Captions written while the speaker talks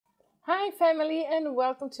Hi family, and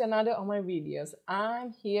welcome to another of my videos.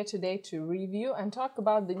 I'm here today to review and talk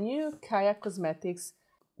about the new CAIA Cosmetics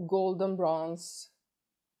Golden Bronze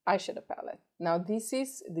eyeshadow palette. Now this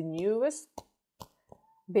is the newest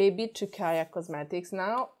baby to CAIA Cosmetics.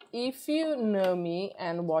 Now if you know me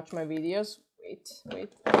and watch my videos, let's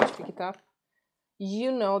pick it up.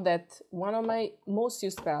 You know that one of my most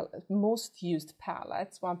used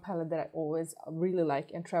palettes, one palette that I always really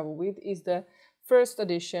like and travel with, is the first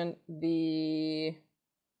edition, the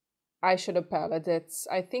eyeshadow palette.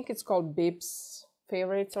 I think it's called Bib's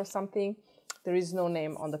Favorites or something. There is no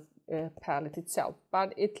name on the palette itself,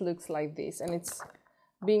 but it looks like this, and it's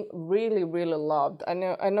being really loved. I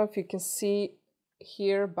know if you can see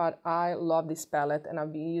here, but I love this palette and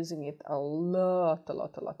I've been using it a lot,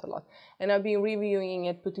 and I've been reviewing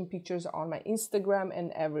it, putting pictures on my Instagram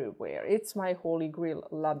and everywhere. It's my holy grail.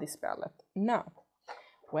 Love this palette. Now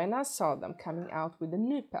when I saw them coming out with a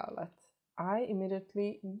new palette, I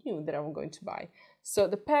immediately knew that I was going to buy. So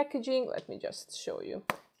the packaging, let me just show you.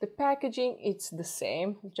 The packaging, it's the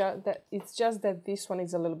same, it's just that this one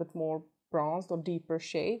is a little bit more bronzed or deeper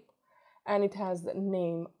shade, and it has the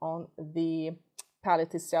name on the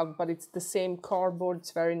palette itself, but it's the same cardboard.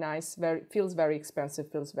 It's very nice, feels very expensive,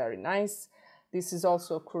 feels very nice. This is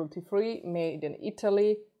also cruelty-free, made in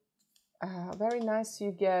Italy. Very nice.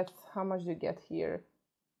 You get, how much do you get here?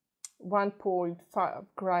 1.5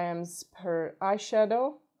 grams per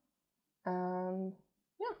eyeshadow. And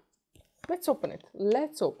yeah, let's open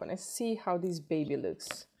it, see how this baby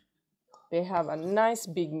looks. They have a nice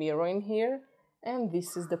big mirror in here, and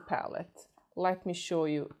this is the palette. Let me show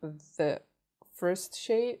you the first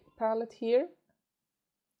shade palette here.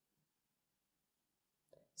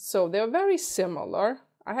 So they're very similar,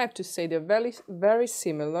 I have to say. They're very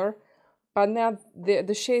similar, but now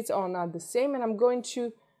the shades are not the same, and I'm going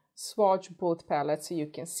to swatch both palettes so you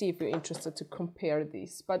can see if you're interested to compare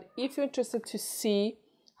these. But if you're interested to see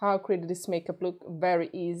how I created this makeup look, very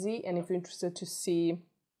easy. And if you're interested to see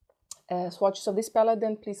swatches of this palette,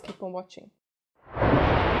 then please keep on watching.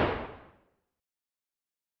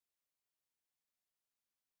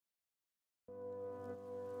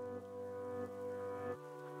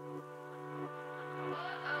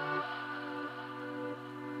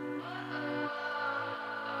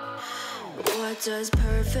 What does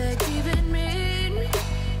perfect even mean?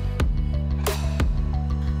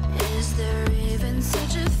 Is there even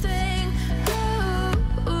such a thing?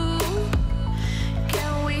 Ooh,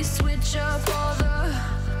 can we switch up all the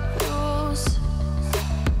rules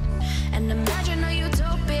and imagine a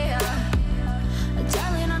utopia?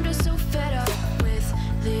 Darling, I'm just so fed up with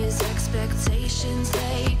these expectations.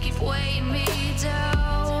 They keep weighing me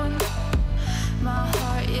down. My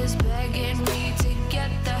heart is begging me to get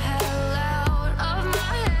the hell out.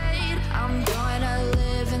 I'm gonna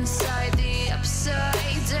live inside the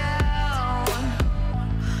upside down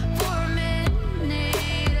for a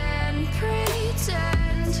minute and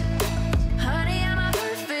pretend, honey, I'm a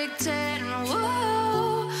perfect 10.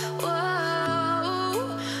 Whoa,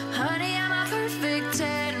 whoa, honey, I'm a perfect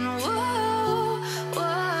 10. Whoa,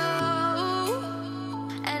 whoa,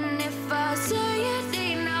 and if I say it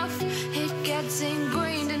enough, it gets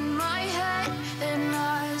ingrained in my head, and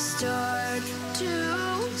I start to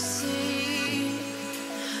see,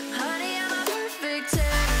 honey, I'm a perfect 10.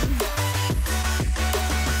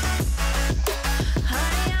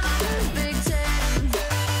 Honey, I'm a perfect 10.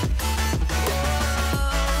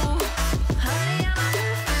 Whoa, honey, I'm a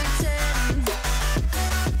perfect 10.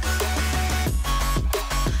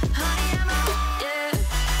 Honey, I'm a, yeah.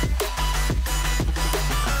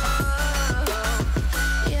 Oh,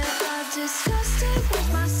 yeah, I've discussed it with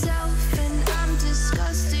myself, and I'm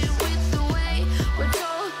disgusted with the way we're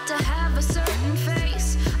told to have a certain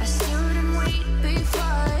face. I stood and wait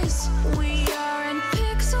because we aren't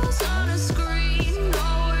pixels on a screen. No,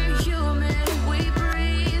 we're human, we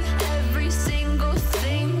breathe. Every single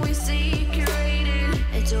thing we see curated,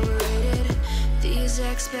 it's overrated. These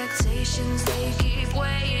expectations, they keep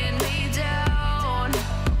weighing me down.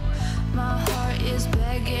 My heart is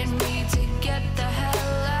begging me to get the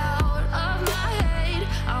hell out of my head.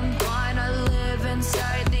 I'm gonna live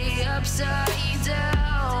inside the upside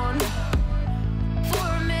down for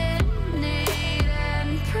a minute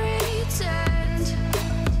and pretend,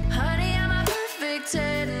 honey, I'm a perfect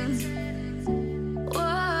 10.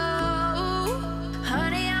 Whoa,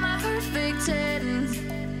 honey, I'm a perfect 10.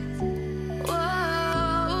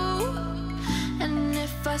 Whoa, and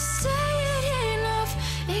if I say it enough,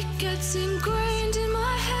 it gets ingrained in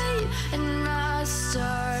my head, and I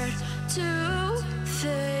start to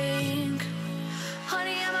think,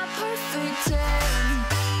 honey, I'm a perfect 10.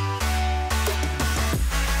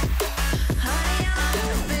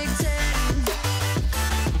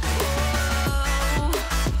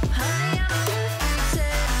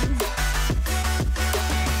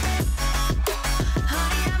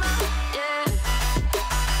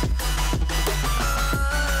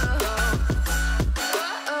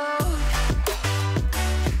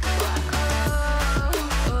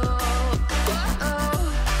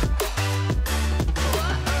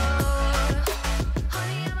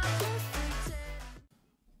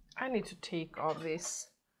 I need to take off this.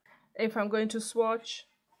 If I'm going to swatch,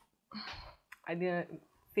 I didn't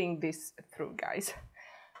think this through, guys.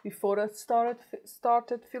 Before I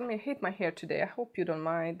started filming, I hate my hair today. I hope you don't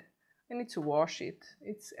mind. I need to wash it.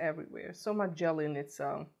 It's everywhere. So much gel in it,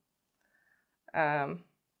 so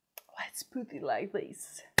let's put it like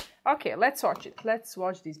this. Okay, let's watch it. Let's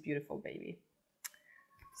watch this beautiful baby.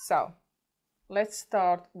 So, let's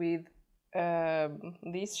start with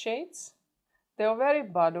these shades. They're very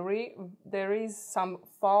buttery. There is some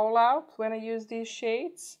fallout when I use these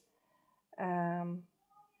shades.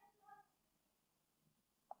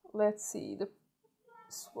 Let's see the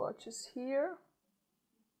swatches here.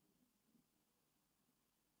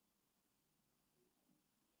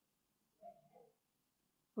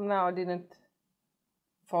 Now I didn't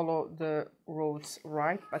follow the roads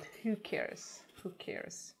right, but who cares? Who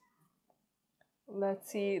cares?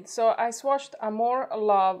 Let's see. So I swatched Amor,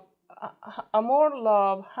 Love,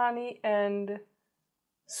 Honey, and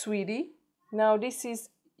Swedish. Now this is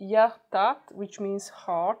hjärtat, which means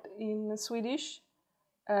heart in Swedish.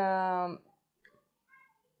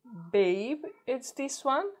 Babe, it's this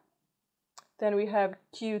one. Then we have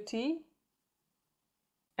Cutie.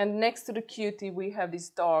 And next to the Cutie we have this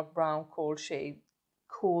dark brown cold shade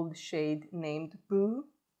named Boo.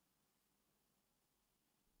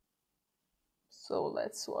 So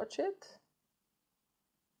let's watch it.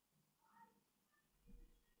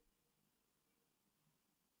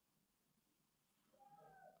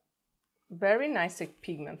 Very nice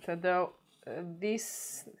pigmented though.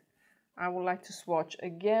 This I would like to swatch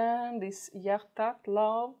again. This hjärtat,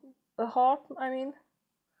 love, a heart, I mean.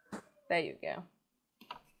 There you go.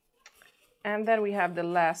 And then we have the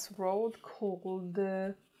last road called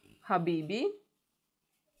Habibi.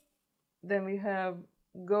 Then we have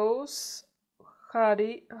Ghost,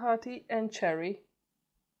 Hati, and Cherry.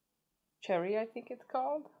 Cherry, I think it's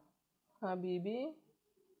called. Habibi.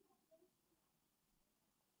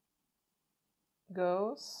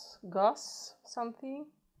 Gus, something.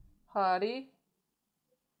 Hati.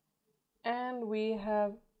 And we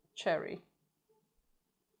have Cherry.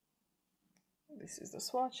 This is the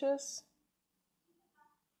swatches.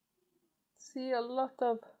 See a lot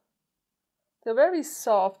of, they're very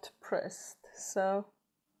soft pressed, so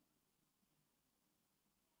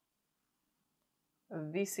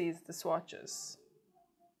this is the swatches.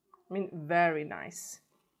 I mean, very nice.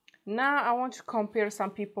 Now I want to compare.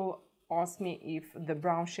 Some people ask me if the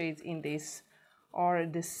brown shades in this are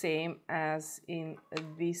the same as in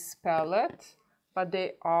this palette, but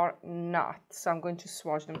they are not. So I'm going to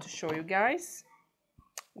swatch them to show you guys.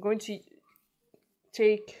 I'm going to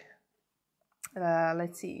take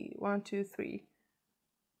let's see, 1, 2, 3.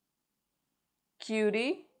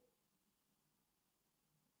 Cutie,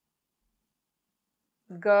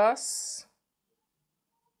 Gus,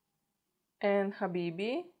 and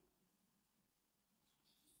Habibi.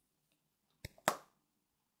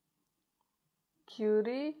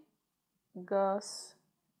 Cutie, Gus,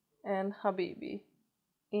 and Habibi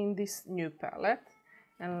in this new palette.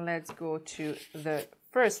 And let's go to the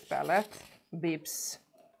first palette, Bibs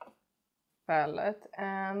palette,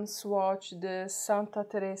 and swatch the Santa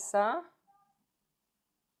Teresa.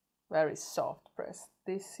 Very soft pressed.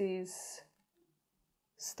 This is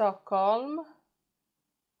Stockholm.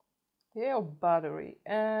 They are buttery.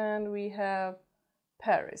 And we have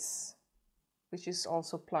Paris, which is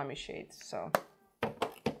also plummy shade. So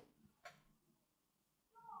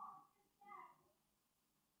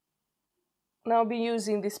now I'll be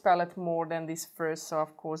using this palette more than this first, so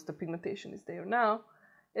of course the pigmentation is there. Now,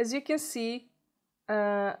 as you can see,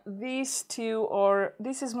 these two are,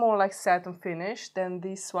 this is more like satin finish, then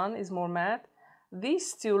this one is more matte.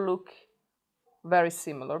 These two look very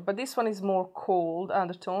similar, but this one is more cold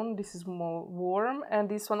undertone, this is more warm, and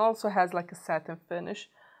this one also has like a satin finish.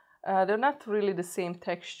 They're not really the same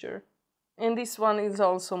texture. And this one is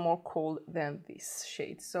also more cold than this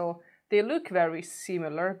shade. So they look very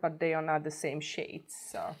similar, but they are not the same shades.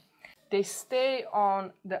 So they stay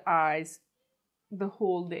on the eyes the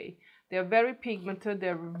whole day. They're very pigmented,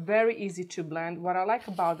 they're very easy to blend. What I like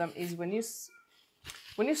about them is when you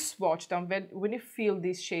swatch them, when you feel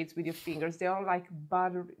these shades with your fingers, they are like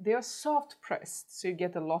buttery, they are soft pressed, so you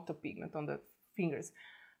get a lot of pigment on the fingers.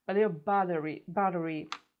 But they are buttery,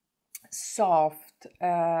 soft.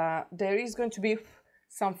 There is going to be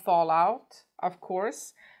some fallout, of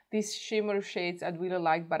course. These shimmer shades I really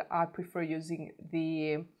like, but I prefer using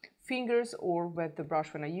the fingers or with the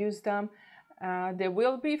brush when I use them. There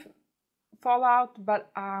will be fallout,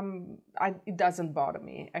 but it doesn't bother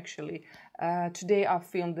me actually. Today I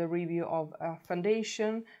filmed the review of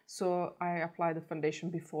foundation, so I applied the foundation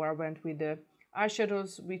before I went with the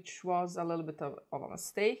eyeshadows, which was a little bit of a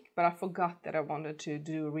mistake, but I forgot that I wanted to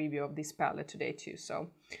do a review of this palette today too. So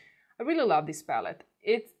I really love this palette.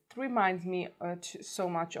 It reminds me so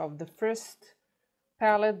much of the first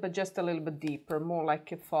palette, but just a little bit deeper, more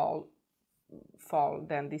like a fall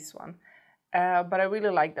than this one. But I really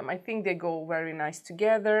like them. I think they go very nice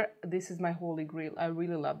together. This is my holy grail. I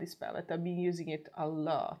really love this palette. I've been using it a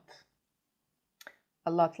lot.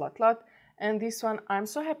 And this one, I'm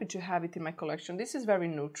so happy to have it in my collection. This is very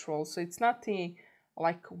neutral, so it's nothing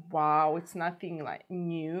like wow, it's nothing like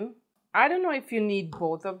new. I don't know if you need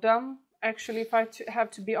both of them, actually, if I have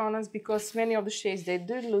to be honest, because many of the shades, they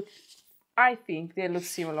do look, I think they look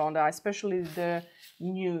similar on the eye, especially the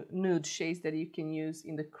new nude shades that you can use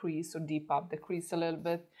in the crease or deep up the crease a little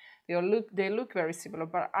bit. They look very similar,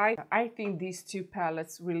 but I think these two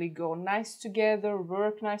palettes really go nice together,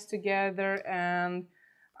 work nice together, and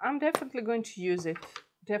I'm definitely going to use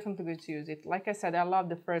it. Like I said, I love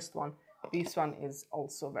the first one. This one is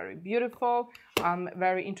also very beautiful. I'm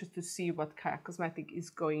very interested to see what CAIA Cosmetics is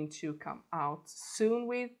going to come out soon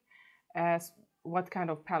with, as what kind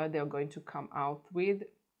of palette they're going to come out with.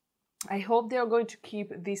 I hope they're going to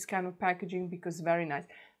keep this kind of packaging because very nice.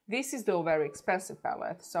 This is though very expensive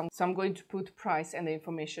palette, so I'm going to put price and the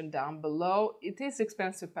information down below. It is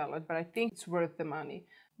expensive palette, but I think it's worth the money.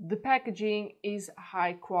 The packaging is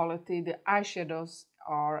high quality, the eyeshadows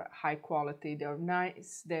are high quality, they're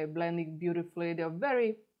nice, they're blending beautifully, they're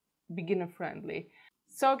very beginner friendly.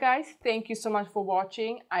 So guys, thank you so much for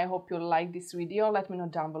watching. I hope you like this video. Let me know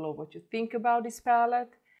down below what you think about this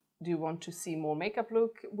palette. Do you want to see more makeup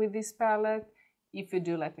look with this palette? If you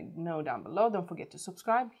do, let me know down below. Don't forget to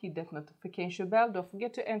subscribe, hit that notification bell. Don't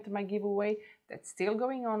forget to enter my giveaway that's still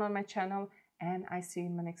going on my channel. And I see you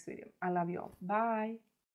in my next video. I love you all. Bye.